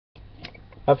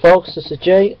Hi folks, this is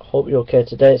Jay. Hope you're okay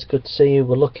today. It's good to see you.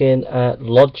 We're looking at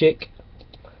logic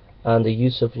and the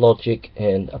use of logic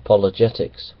in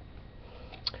apologetics.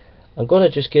 I'm going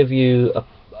to just give you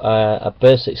a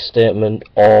basic statement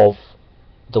of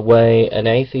the way an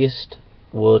atheist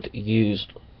would use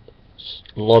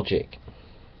logic,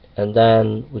 and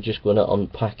then we're just going to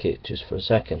unpack it just for a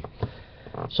second.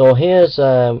 So here's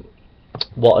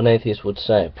what an atheist would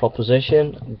say.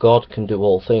 Proposition: God can do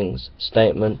all things.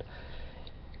 Statement: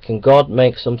 can God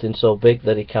make something so big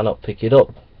that he cannot pick it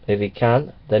up? If he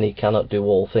can, then he cannot do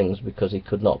all things, because he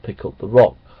could not pick up the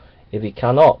rock. If he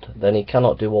cannot, then he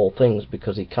cannot do all things,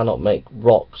 because he cannot make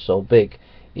rock so big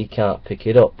he can't pick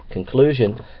it up.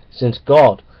 Conclusion: since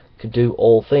God could do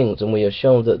all things, and we have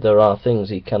shown that there are things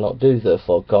he cannot do,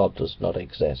 therefore God does not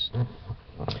exist.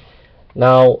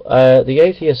 Now, the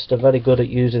atheists are very good at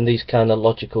using these kind of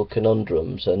logical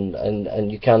conundrums,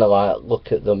 and you kind of like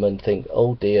look at them and think,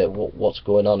 oh dear, what's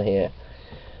going on here?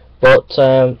 But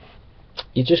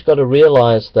you just got to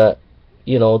realize that,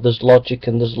 you know, there's logic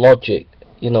and there's logic.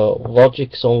 You know,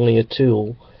 logic's only a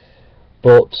tool,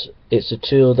 but it's a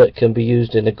tool that can be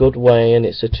used in a good way, and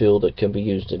it's a tool that can be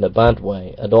used in a bad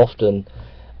way. And often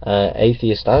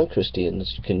atheists and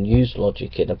Christians can use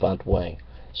logic in a bad way.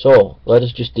 So let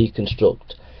us just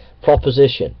deconstruct.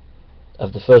 Proposition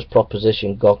of the first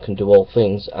proposition: God can do all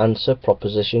things. Answer: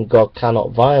 proposition: God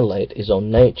cannot violate his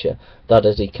own nature, that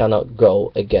is, he cannot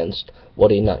go against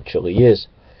what he naturally is.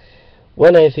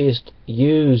 When atheists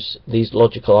use these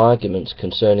logical arguments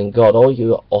concerning God, all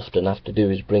you often have to do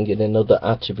is bring in another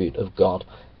attribute of God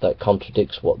that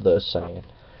contradicts what they're saying.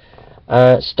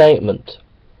 Statement: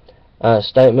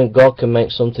 God can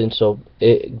make something so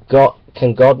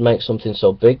can God make something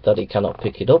so big that he cannot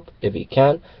pick it up? If he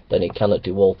can, then he cannot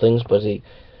do all things,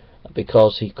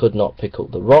 because he could not pick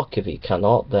up the rock. If he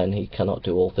cannot, then he cannot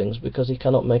do all things, because he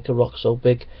cannot make a rock so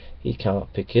big he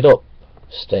cannot pick it up.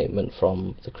 Statement: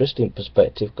 from the Christian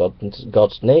perspective,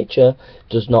 God's nature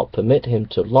does not permit him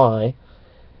to lie.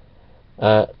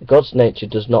 God's nature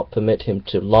does not permit him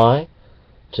to lie,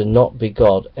 to not be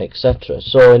God, etc.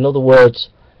 So in other words,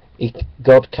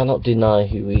 God cannot deny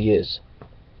who he is.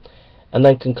 And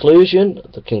then conclusion: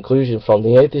 the conclusion from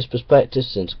the atheist perspective: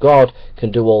 since God can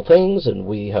do all things, and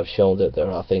we have shown that there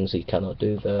are things he cannot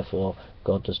do, therefore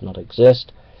God does not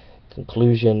exist.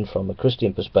 Conclusion from a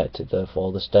Christian perspective: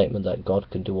 therefore the statement that God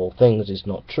can do all things is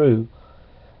not true,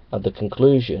 and the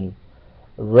conclusion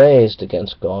raised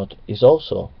against God is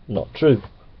also not true.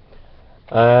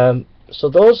 So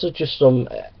those are just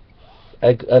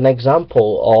an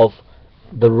example of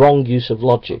the wrong use of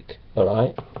logic.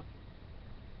 Alright.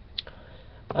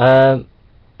 I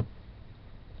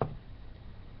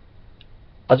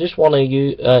just want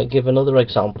to give another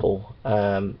example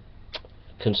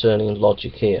concerning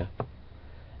logic here.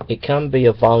 It can be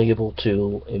a valuable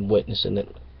tool in witnessing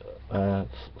it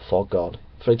for God.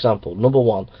 For example, number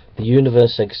one, the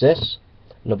universe exists.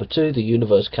 Number two, the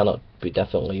universe cannot be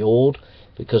definitely old,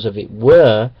 because if it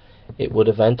were, it would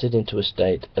have entered into a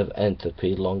state of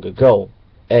entropy long ago.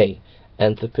 A.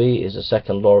 Entropy is the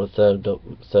second law of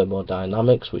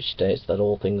thermodynamics, which states that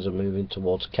all things are moving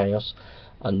towards chaos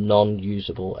and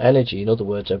non-usable energy. In other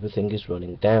words, everything is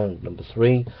running down. Number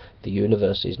three, the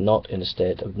universe is not in a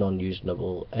state of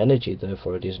non-usable energy,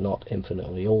 therefore it is not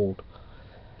infinitely old.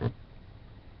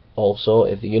 Also,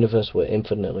 if the universe were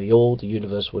infinitely old, the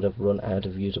universe would have run out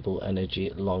of usable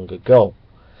energy long ago.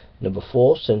 Number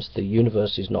four, since the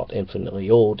universe is not infinitely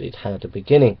old, it had a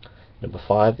beginning. Number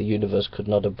five, the universe could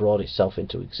not have brought itself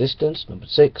into existence. Number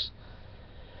six,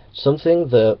 something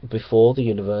before the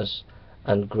universe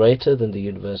and greater than the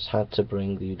universe had to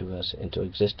bring the universe into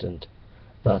existence.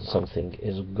 That something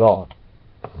is God.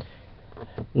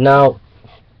 Now,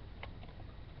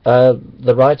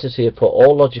 the writers here put: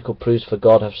 all logical proofs for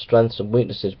God have strengths and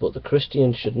weaknesses, but the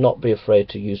Christian should not be afraid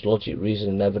to use logic, reason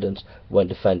and evidence when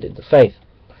defending the faith.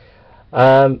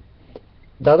 Now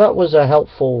that was a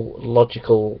helpful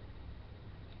logical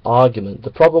argument.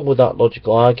 The problem with that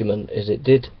logical argument is it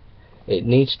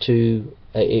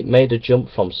made a jump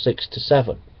from 6 to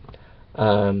 7.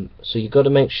 So you've got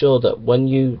to make sure that when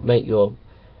you make your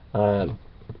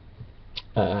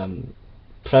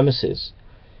premises,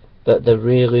 that they're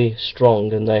really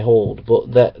strong and they hold,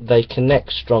 but that they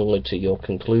connect strongly to your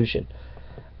conclusion.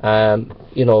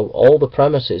 You know, all the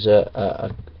premises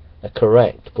are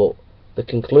correct, but the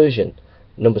conclusion,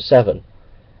 number 7,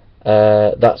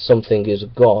 that something is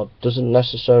God, doesn't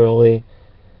necessarily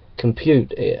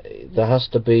compute. There has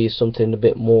to be something a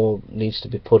bit more needs to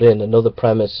be put in, another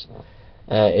premise,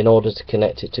 in order to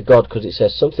connect it to God, because it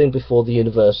says something before the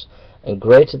universe and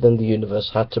greater than the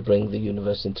universe had to bring the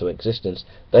universe into existence,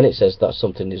 then it says that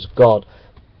something is God.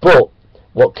 But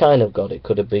what kind of God? It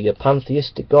could have been a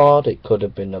pantheistic God, it could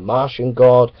have been a Martian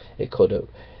God, it could have,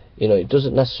 it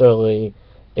doesn't necessarily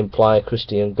imply a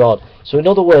Christian God. So in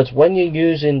other words, when you're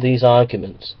using these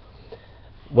arguments,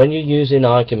 make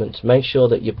sure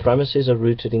that your premises are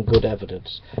rooted in good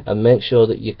evidence, and make sure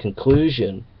that your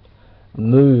conclusion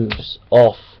moves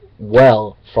off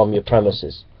well from your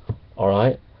premises.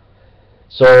 Alright?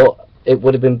 So it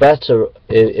would have been better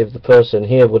if the person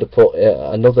here would have put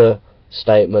another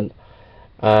statement.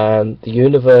 The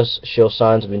universe shows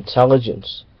signs of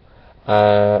intelligence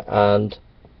and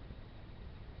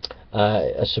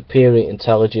a superior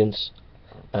intelligence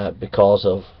because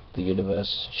of the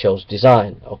universe shows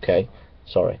design. Okay,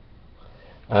 sorry.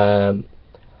 And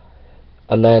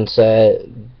then say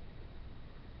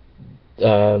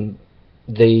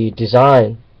the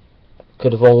design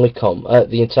could have only come,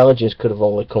 the intelligence could have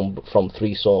only come from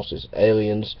three sources: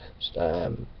 aliens,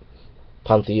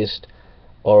 pantheist,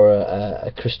 or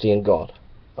a Christian God.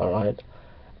 Alright,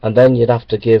 and then you'd have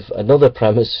to give another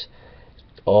premise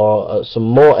or some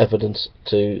more evidence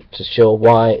to show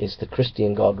why it's the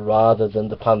Christian God rather than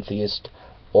the pantheist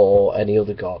or any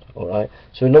other God. Alright,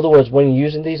 so in other words, when you're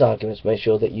using these arguments, make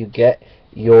sure that you get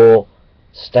your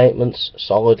statements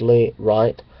solidly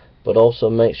right, but also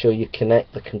make sure you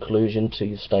connect the conclusion to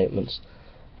your statements.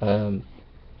 And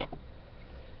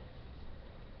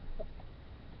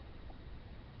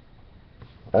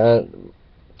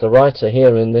the writer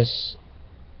here in this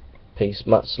piece,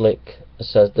 Matt Slick,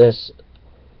 says this: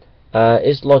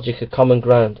 is logic a common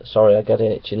ground? Sorry, I get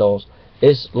an itchy nose.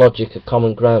 Is logic a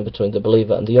common ground between the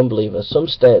believer and the unbeliever? Some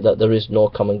state that there is no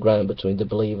common ground between the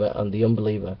believer and the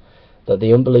unbeliever, that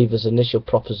the unbeliever's initial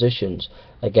propositions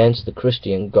against the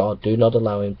Christian God do not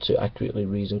allow him to accurately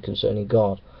reason concerning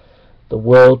God, the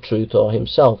world, truth, or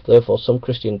himself. Therefore, some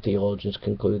Christian theologians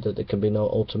conclude that there can be no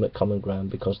ultimate common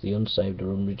ground because the unsaved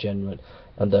are unregenerate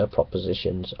and their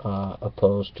propositions are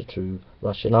opposed to true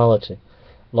rationality.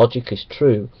 Logic is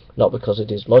true, not because it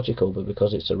is logical, but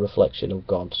because it's a reflection of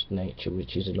God's nature,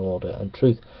 which is in order and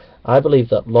truth. I believe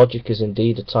that logic is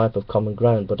indeed a type of common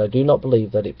ground, but I do not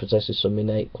believe that it possesses some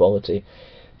innate quality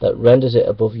that renders it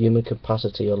above human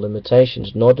capacity or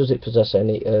limitations, nor does it possess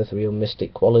any earthly or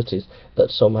mystic qualities that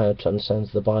somehow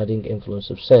transcends the abiding influence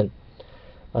of sin.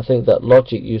 I think that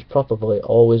logic used properly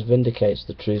always vindicates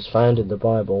the truths found in the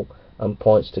Bible and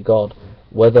points to God,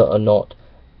 whether or not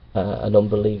an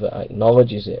unbeliever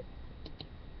acknowledges it.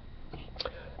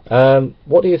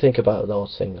 What do you think about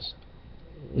those things?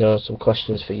 Some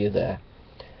questions for you there.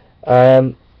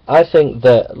 I think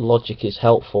that logic is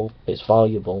helpful, it's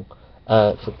valuable,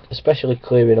 for especially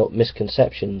clearing up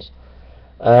misconceptions.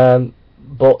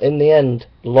 But in the end,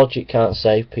 logic can't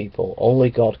save people. Only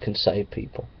God can save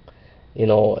people.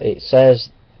 It says,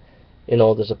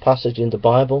 there's a passage in the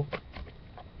Bible.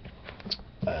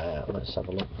 Let's have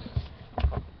a look.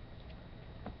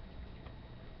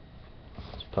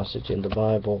 There's a passage in the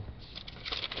Bible.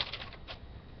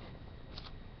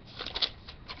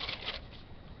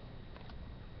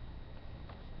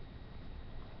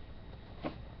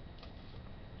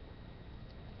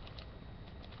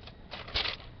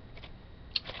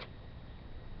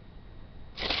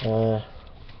 I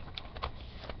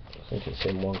think it's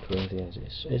in 1 Corinthians.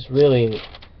 It's really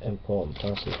important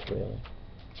passage, really.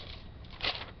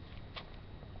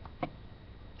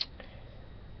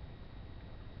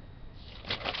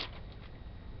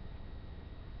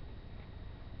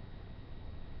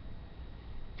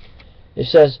 It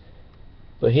says,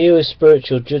 but he who is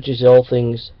spiritual judges all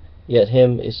things, yet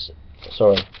him is...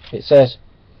 Sorry, it says,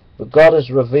 but God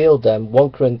has revealed them,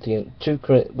 1 Corinthians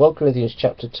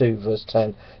chapter 2 verse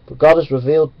 10, but God has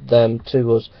revealed them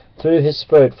to us through his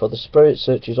Spirit, for the Spirit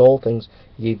searches all things,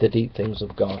 ye the deep things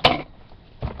of God.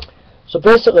 So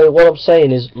basically what I'm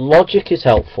saying is logic is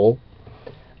helpful.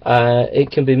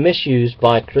 It can be misused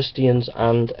by Christians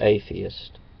and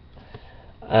atheists,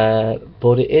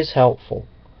 but it is helpful.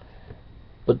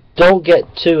 But don't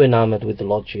get too enamored with the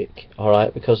logic,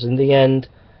 alright, because in the end,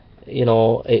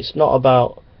 it's not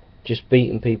about just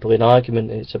beating people in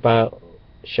argument, it's about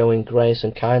showing grace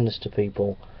and kindness to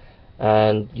people.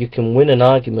 And you can win an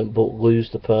argument but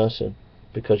lose the person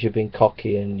because you've been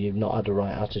cocky and you've not had the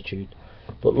right attitude.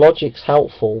 But logic's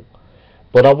helpful,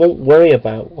 but I won't worry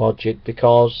about logic,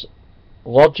 because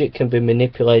logic can be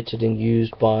manipulated and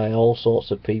used by all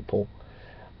sorts of people,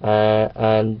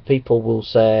 and people will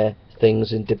say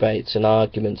things in debates and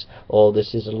arguments, oh,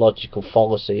 this is a logical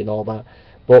fallacy and all that,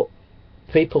 but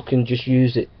people can just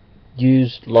use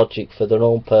logic for their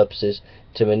own purposes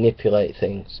to manipulate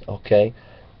things. Okay,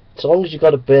 so long as you've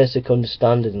got a basic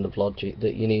understanding of logic,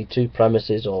 that you need two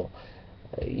premises, or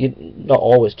not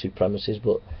always two premises,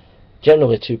 but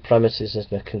generally two premises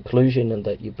and a conclusion, and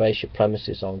that you base your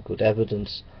premises on good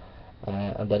evidence,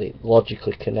 and that it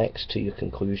logically connects to your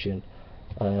conclusion,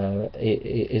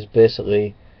 it is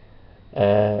basically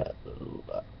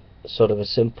sort of a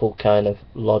simple kind of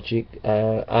logic,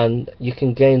 and you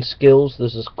can gain skills.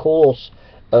 There's this course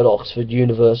at Oxford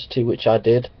University which I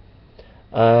did,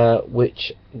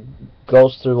 which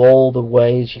goes through all the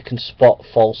ways you can spot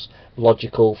false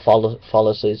logical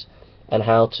fallacies, and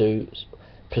how to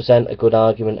present a good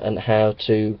argument, and how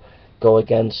to go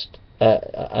against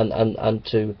and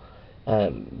to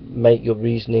make your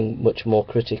reasoning much more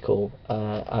critical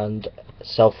and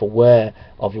self-aware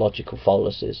of logical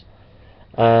fallacies.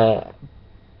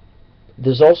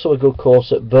 There's also a good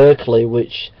course at Berkeley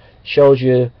which shows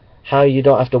you how you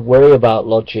don't have to worry about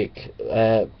logic,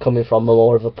 coming from a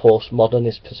more of a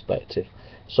postmodernist perspective.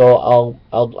 So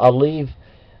I'll leave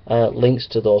links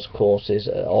to those courses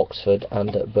at Oxford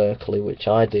and at Berkeley, which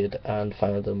I did and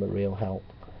found them a real help.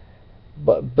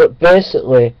 But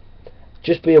basically,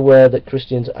 just be aware that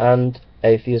Christians and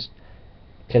atheists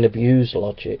can abuse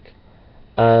logic,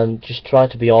 and just try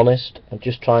to be honest, and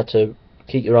just try to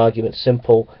keep your argument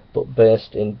simple but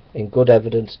based in good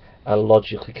evidence, and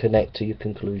logically connect to your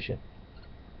conclusion,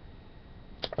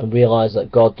 and realise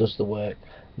that God does the work,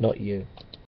 not you.